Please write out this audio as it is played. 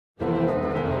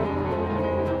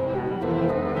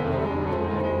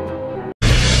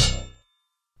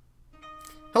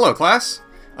Hello class!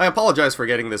 I apologize for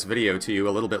getting this video to you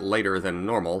a little bit later than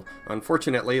normal.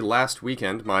 Unfortunately, last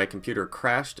weekend my computer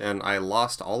crashed and I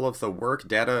lost all of the work,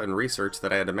 data, and research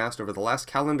that I had amassed over the last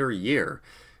calendar year.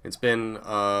 It's been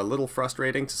a little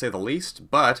frustrating to say the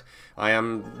least, but I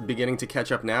am beginning to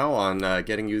catch up now on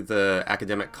getting you the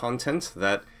academic content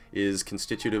that is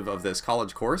constitutive of this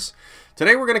college course.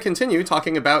 Today we're going to continue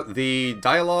talking about the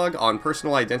dialogue on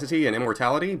personal identity and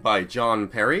immortality by John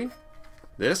Perry.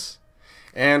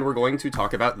 And we're going to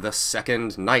talk about the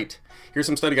second night. Here's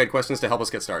some study guide questions to help us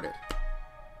get started.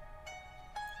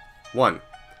 1.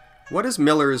 What is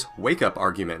Miller's wake-up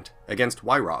argument against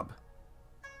Weirob?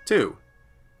 2.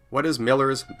 What is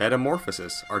Miller's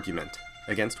metamorphosis argument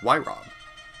against Weirob?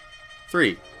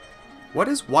 3. What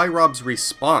is Weirob's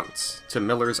response to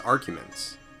Miller's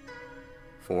arguments?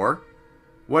 4.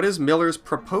 What is Miller's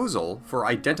proposal for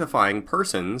identifying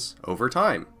persons over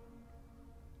time?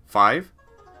 5.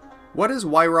 What is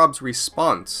Weirob's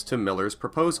response to Miller's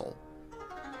proposal?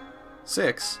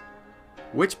 6.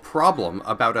 Which problem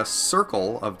about a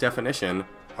circle of definition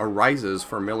arises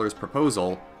for Miller's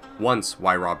proposal once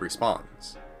Weirob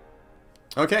responds?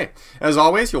 Okay, as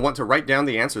always, you'll want to write down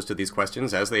the answers to these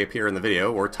questions as they appear in the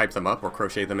video, or type them up, or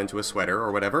crochet them into a sweater,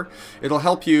 or whatever. It'll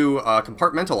help you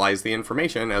compartmentalize the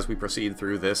information as we proceed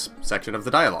through this section of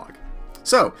the dialogue.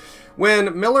 So,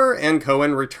 when Miller and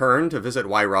Cohen return to visit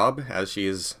Weirob as she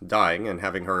is dying and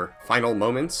having her final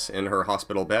moments in her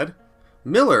hospital bed,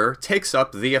 Miller takes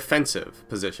up the offensive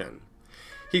position.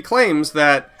 He claims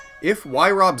that if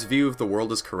Weirob's view of the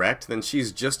world is correct, then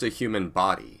she's just a human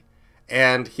body.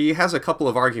 And he has a couple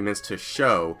of arguments to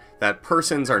show that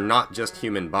persons are not just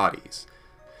human bodies.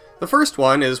 The first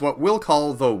one is what we'll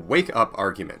call the wake-up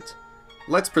argument.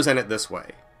 Let's present it this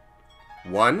way.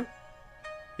 1.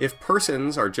 If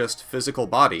persons are just physical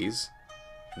bodies,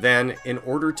 then in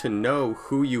order to know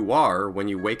who you are when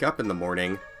you wake up in the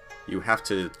morning, you have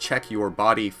to check your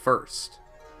body first.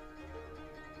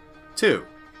 2.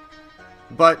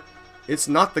 But it's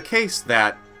not the case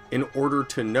that in order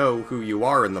to know who you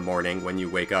are in the morning when you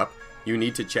wake up, you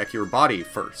need to check your body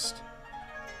first.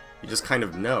 You just kind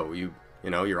of know. You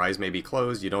know, your eyes may be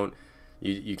closed,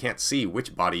 you can't see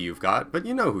which body you've got, but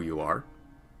you know who you are.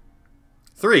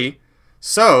 3.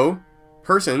 So,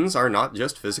 persons are not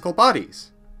just physical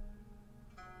bodies.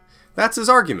 That's his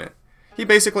argument. He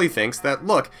basically thinks that,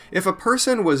 look, if a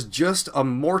person was just a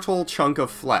mortal chunk of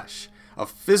flesh, a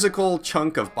physical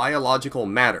chunk of biological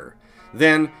matter,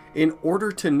 then in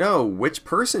order to know which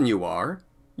person you are,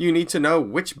 you need to know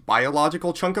which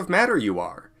biological chunk of matter you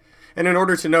are. And in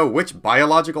order to know which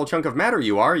biological chunk of matter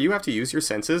you are, you have to use your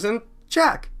senses and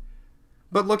check.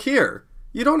 But look here,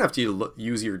 you don't have to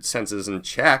use your senses and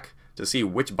check to see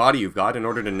which body you've got in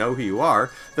order to know who you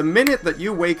are. The minute that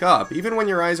you wake up, even when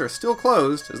your eyes are still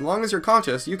closed, as long as you're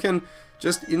conscious, you can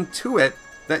just intuit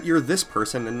that you're this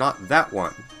person and not that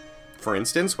one. For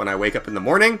instance, when I wake up in the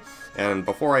morning, and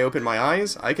before I open my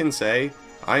eyes, I can say,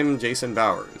 I'm Jason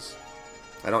Bowers.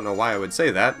 I don't know why I would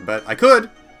say that, but I could.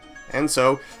 And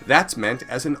so, that's meant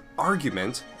as an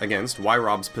argument against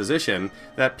Weirob's position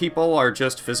that people are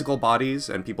just physical bodies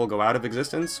and people go out of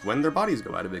existence when their bodies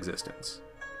go out of existence.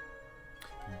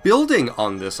 Building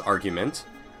on this argument,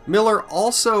 Miller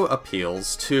also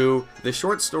appeals to the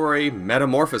short story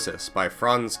Metamorphosis by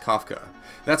Franz Kafka.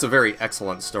 That's a very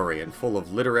excellent story and full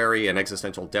of literary and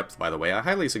existential depth, by the way. I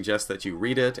highly suggest that you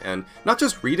read it, and not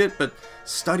just read it, but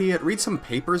study it, read some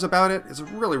papers about it. It's a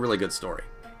really, really good story.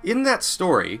 In that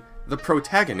story, the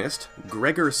protagonist,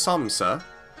 Gregor Samsa,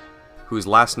 whose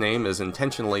last name is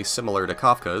intentionally similar to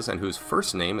Kafka's and whose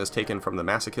first name is taken from the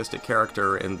masochistic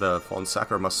character in the von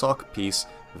Sacher-Masoch piece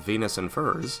Venus and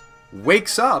Furs,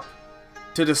 wakes up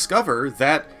to discover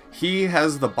that he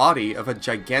has the body of a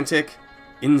gigantic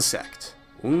insect.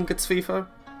 Ungezwiefer?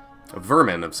 A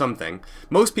vermin of something.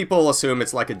 Most people assume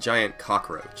it's like a giant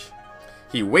cockroach.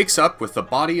 He wakes up with the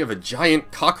body of a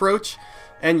giant cockroach,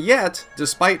 and yet,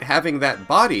 despite having that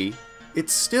body,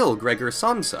 it's still Gregor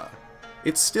Samsa.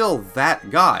 It's still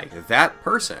that guy, that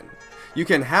person. You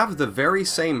can have the very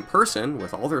same person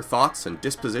with all their thoughts and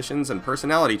dispositions and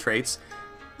personality traits,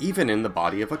 even in the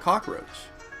body of a cockroach.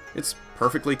 It's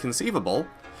perfectly conceivable.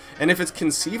 And if it's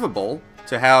conceivable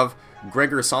to have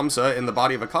Gregor Samsa in the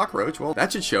body of a cockroach, well,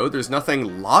 that should show there's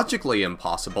nothing logically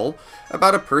impossible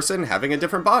about a person having a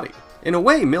different body. In a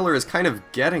way, Miller is kind of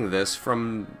getting this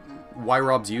from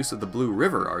Weirob's use of the Blue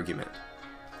River argument.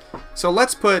 So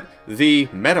let's put the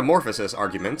metamorphosis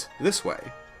argument this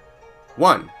way.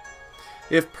 1.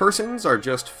 If persons are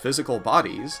just physical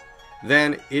bodies,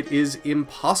 then it is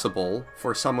impossible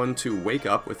for someone to wake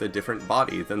up with a different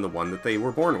body than the one that they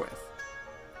were born with.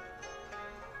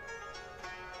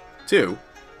 too,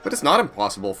 but it's not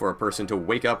impossible for a person to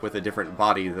wake up with a different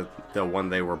body than the one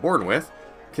they were born with.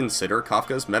 Consider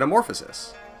Kafka's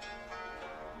Metamorphosis.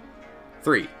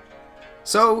 3.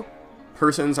 So,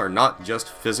 persons are not just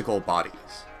physical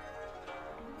bodies.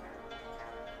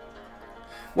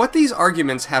 What these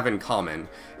arguments have in common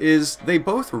is they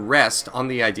both rest on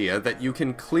the idea that you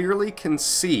can clearly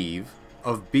conceive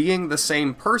of being the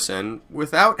same person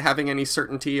without having any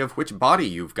certainty of which body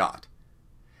you've got.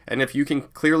 And if you can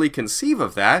clearly conceive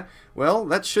of that, well,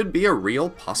 that should be a real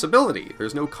possibility.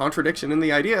 There's no contradiction in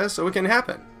the idea, so it can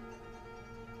happen.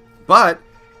 But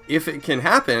if it can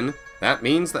happen, that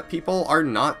means that people are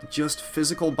not just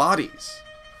physical bodies.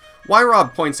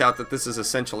 Weirob points out that this is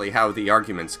essentially how the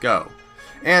arguments go.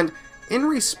 And in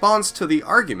response to the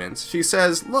arguments, she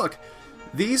says, look,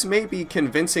 these may be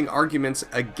convincing arguments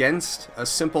against a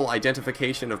simple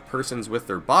identification of persons with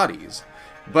their bodies,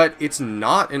 but it's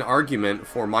not an argument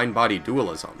for mind-body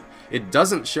dualism. It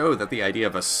doesn't show that the idea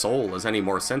of a soul is any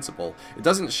more sensible. It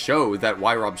doesn't show that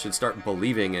Weirob should start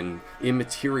believing in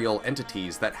immaterial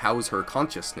entities that house her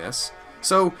consciousness.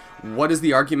 So, what is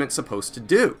the argument supposed to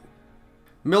do?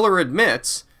 Miller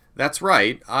admits, that's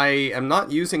right, I am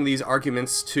not using these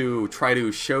arguments to try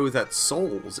to show that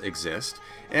souls exist,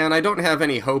 and I don't have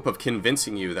any hope of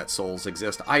convincing you that souls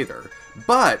exist either.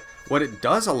 But what it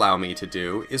does allow me to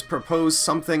do is propose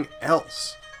something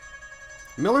else.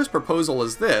 Miller's proposal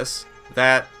is this,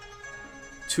 that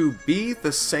to be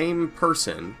the same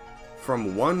person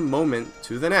from one moment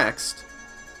to the next,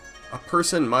 a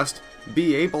person must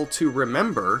be able to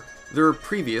remember their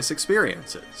previous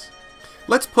experiences.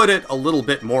 Let's put it a little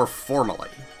bit more formally.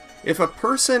 If a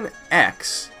person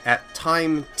X at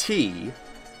time t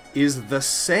is the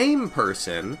same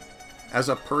person as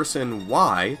a person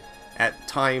Y at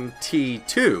time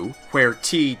t2, where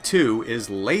t2 is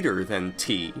later than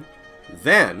t,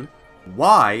 then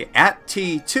Y at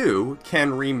t2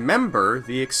 can remember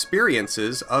the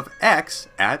experiences of X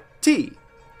at t.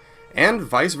 And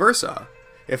vice versa.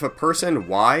 If a person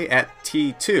Y at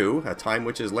t2, a time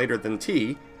which is later than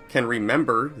t, can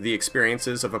remember the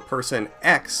experiences of a person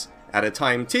X at a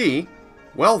time t,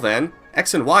 well then,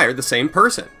 X and Y are the same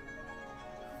person.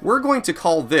 We're going to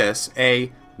call this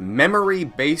a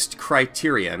memory-based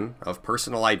criterion of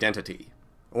personal identity,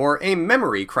 or a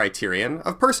memory criterion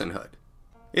of personhood.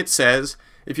 It says,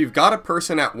 if you've got a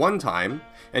person at one time,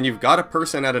 and you've got a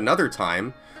person at another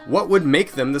time, what would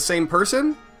make them the same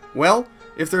person? Well,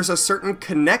 if there's a certain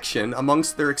connection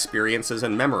amongst their experiences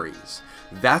and memories.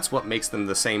 That's what makes them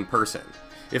the same person.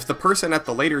 If the person at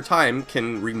the later time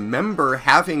can remember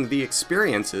having the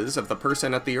experiences of the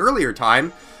person at the earlier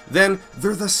time, then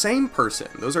they're the same person.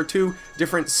 Those are two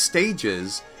different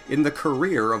stages in the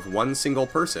career of one single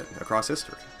person across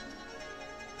history.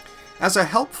 As a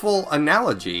helpful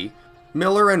analogy,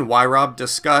 Miller and Weirob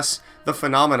discuss the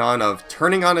phenomenon of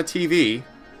turning on a TV,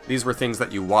 these were things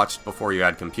that you watched before you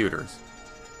had computers,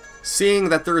 seeing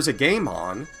that there is a game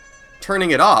on,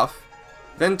 turning it off,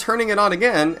 then turning it on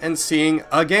again and seeing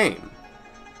a game.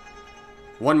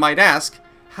 One might ask,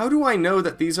 how do I know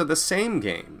that these are the same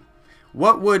game?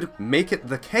 What would make it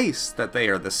the case that they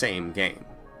are the same game?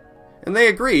 And they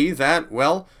agree that,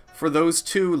 well, for those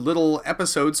two little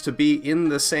episodes to be in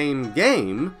the same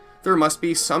game, there must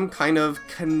be some kind of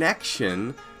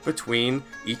connection between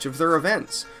each of their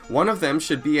events. One of them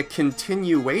should be a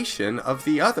continuation of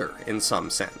the other in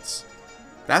some sense.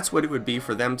 That's what it would be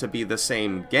for them to be the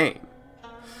same game.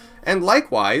 And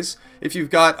likewise, if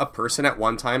you've got a person at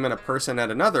one time and a person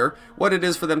at another, what it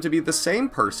is for them to be the same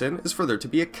person is for there to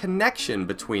be a connection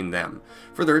between them,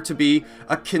 for there to be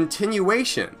a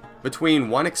continuation between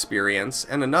one experience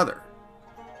and another.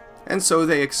 And so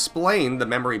they explain the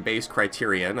memory-based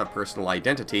criterion of personal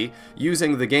identity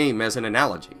using the game as an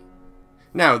analogy.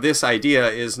 Now, this idea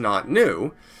is not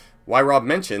new. Weirob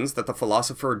mentions that the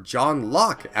philosopher John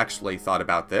Locke actually thought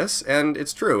about this, and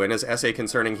it's true. In his essay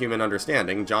concerning human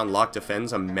understanding, John Locke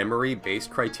defends a memory-based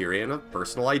criterion of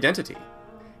personal identity.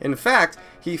 In fact,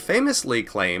 he famously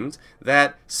claimed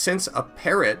that since a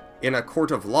parrot in a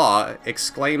court of law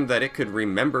exclaimed that it could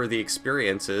remember the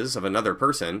experiences of another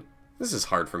person, this is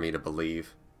hard for me to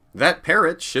believe, that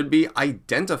parrot should be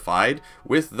identified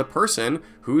with the person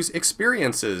whose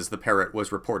experiences the parrot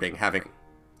was reporting having.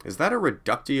 Is that a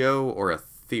reductio or a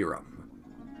theorem?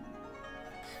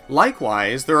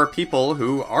 Likewise, there are people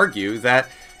who argue that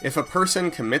if a person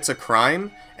commits a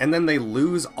crime and then they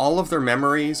lose all of their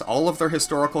memories, all of their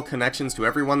historical connections to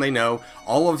everyone they know,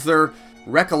 all of their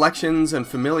recollections and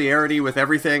familiarity with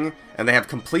everything, and they have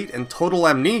complete and total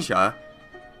amnesia,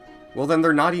 well then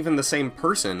they're not even the same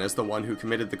person as the one who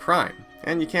committed the crime,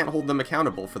 and you can't hold them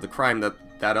accountable for the crime that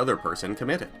that other person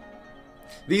committed.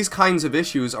 These kinds of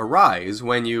issues arise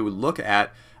when you look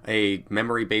at a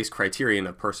memory-based criterion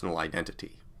of personal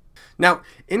identity. Now,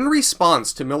 in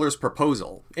response to Miller's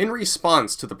proposal, in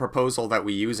response to the proposal that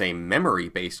we use a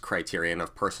memory-based criterion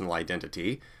of personal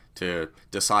identity to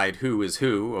decide who is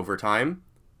who over time,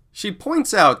 she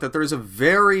points out that there's a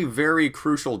very, very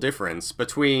crucial difference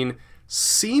between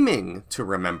seeming to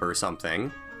remember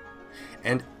something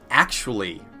and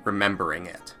actually remembering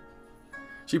it.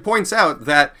 She points out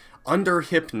that under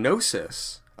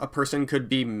hypnosis, a person could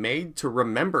be made to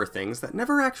remember things that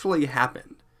never actually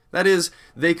happened. That is,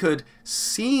 they could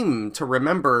seem to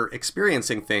remember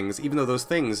experiencing things even though those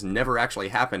things never actually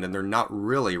happened and they're not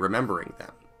really remembering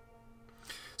them.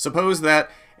 Suppose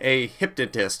that a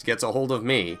hypnotist gets a hold of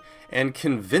me and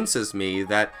convinces me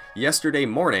that yesterday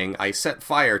morning I set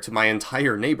fire to my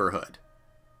entire neighborhood.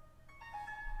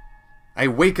 I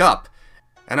wake up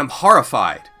and I'm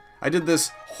horrified. I did this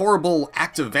horrible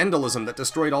act of vandalism that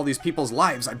destroyed all these people's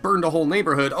lives. I burned a whole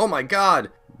neighborhood. Oh my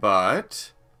God!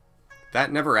 But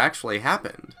that never actually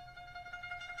happened.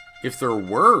 If there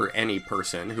were any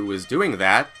person who was doing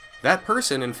that, that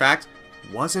person, in fact,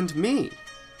 wasn't me.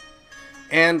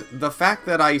 And the fact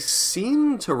that I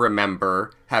seem to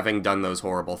remember having done those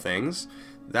horrible things,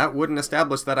 that wouldn't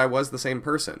establish that I was the same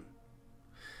person.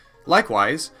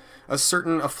 Likewise, a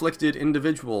certain afflicted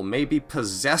individual may be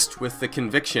possessed with the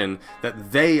conviction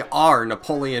that they are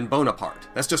Napoleon Bonaparte.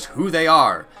 That's just who they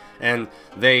are. And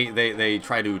they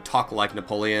try to talk like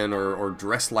Napoleon or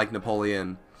dress like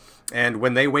Napoleon. And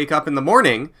when they wake up in the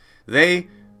morning, they,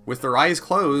 with their eyes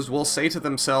closed, will say to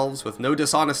themselves with no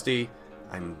dishonesty,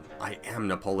 I am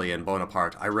Napoleon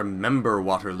Bonaparte. I remember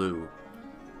Waterloo.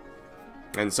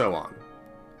 And so on.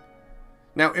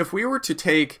 Now, if we were to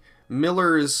take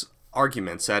Miller's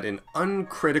arguments at an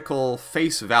uncritical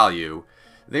face value,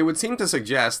 they would seem to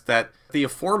suggest that the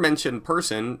aforementioned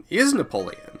person is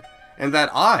Napoleon, and that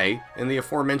I, in the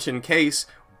aforementioned case,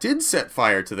 did set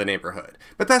fire to the neighborhood.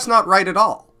 But that's not right at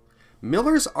all.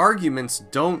 Miller's arguments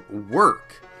don't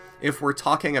work if we're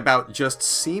talking about just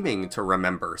seeming to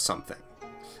remember something.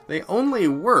 They only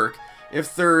work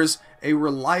if there's a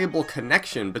reliable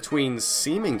connection between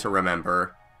seeming to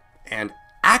remember and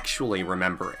actually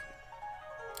remembering.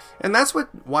 And that's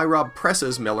what Weirob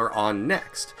presses Miller on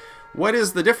next. What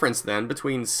is the difference then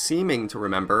between seeming to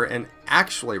remember and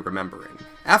actually remembering?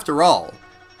 After all,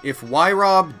 if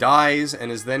Weirob dies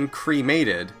and is then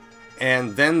cremated,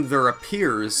 and then there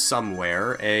appears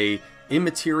somewhere a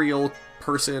immaterial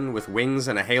person with wings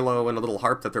and a halo and a little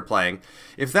harp that they're playing,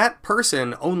 if that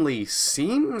person only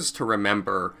seems to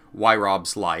remember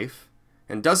Weirob's life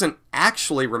and doesn't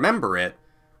actually remember it,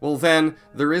 well then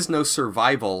there is no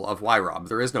survival of Weirob.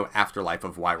 There is no afterlife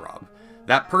of Weirob.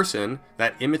 That person,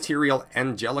 that immaterial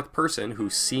angelic person who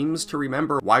seems to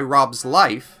remember Weirob's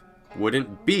life,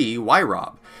 wouldn't be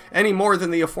Weirob, any more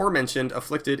than the aforementioned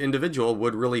afflicted individual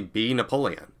would really be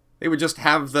Napoleon. They would just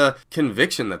have the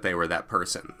conviction that they were that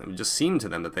person. It would just seem to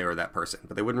them that they were that person,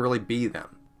 but they wouldn't really be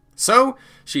them. So,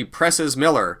 she presses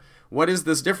Miller. What is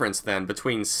this difference, then,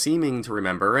 between seeming to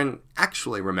remember and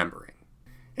actually remembering?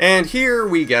 And here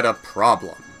we get a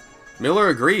problem. Miller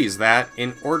agrees that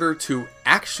in order to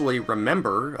actually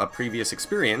remember a previous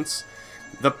experience,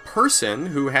 the person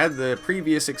who had the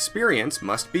previous experience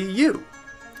must be you.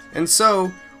 And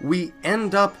so, we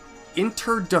end up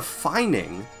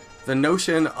interdefining the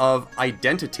notion of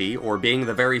identity, or being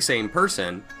the very same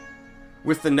person,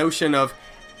 with the notion of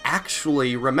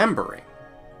actually remembering.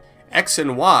 X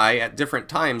and Y at different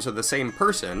times are the same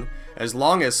person, as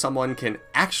long as someone can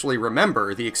actually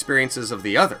remember the experiences of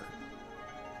the other.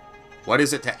 What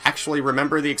is it to actually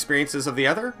remember the experiences of the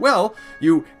other? Well,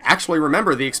 you actually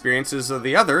remember the experiences of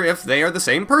the other if they are the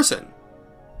same person.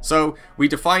 So, we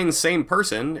define same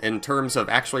person in terms of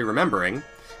actually remembering,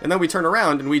 and then we turn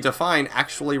around and we define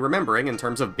actually remembering in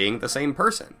terms of being the same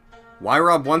person.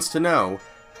 Weirob wants to know,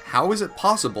 how is it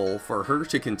possible for her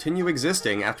to continue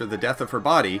existing after the death of her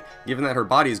body, given that her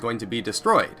body is going to be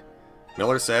destroyed?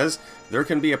 Miller says, there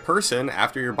can be a person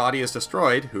after your body is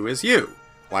destroyed who is you.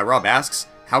 Weirob asks,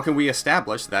 how can we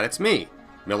establish that it's me?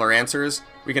 Miller answers,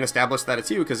 we can establish that it's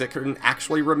you because it can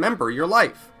actually remember your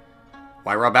life.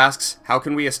 Weirob asks, how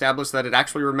can we establish that it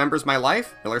actually remembers my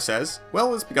life? Miller says,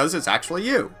 well, it's because it's actually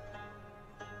you.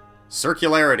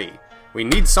 Circularity. We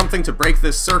need something to break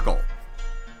this circle.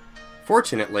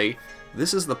 Fortunately,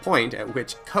 this is the point at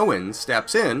which Cohen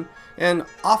steps in and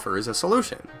offers a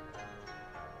solution.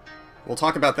 We'll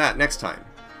talk about that next time.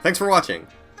 Thanks for watching.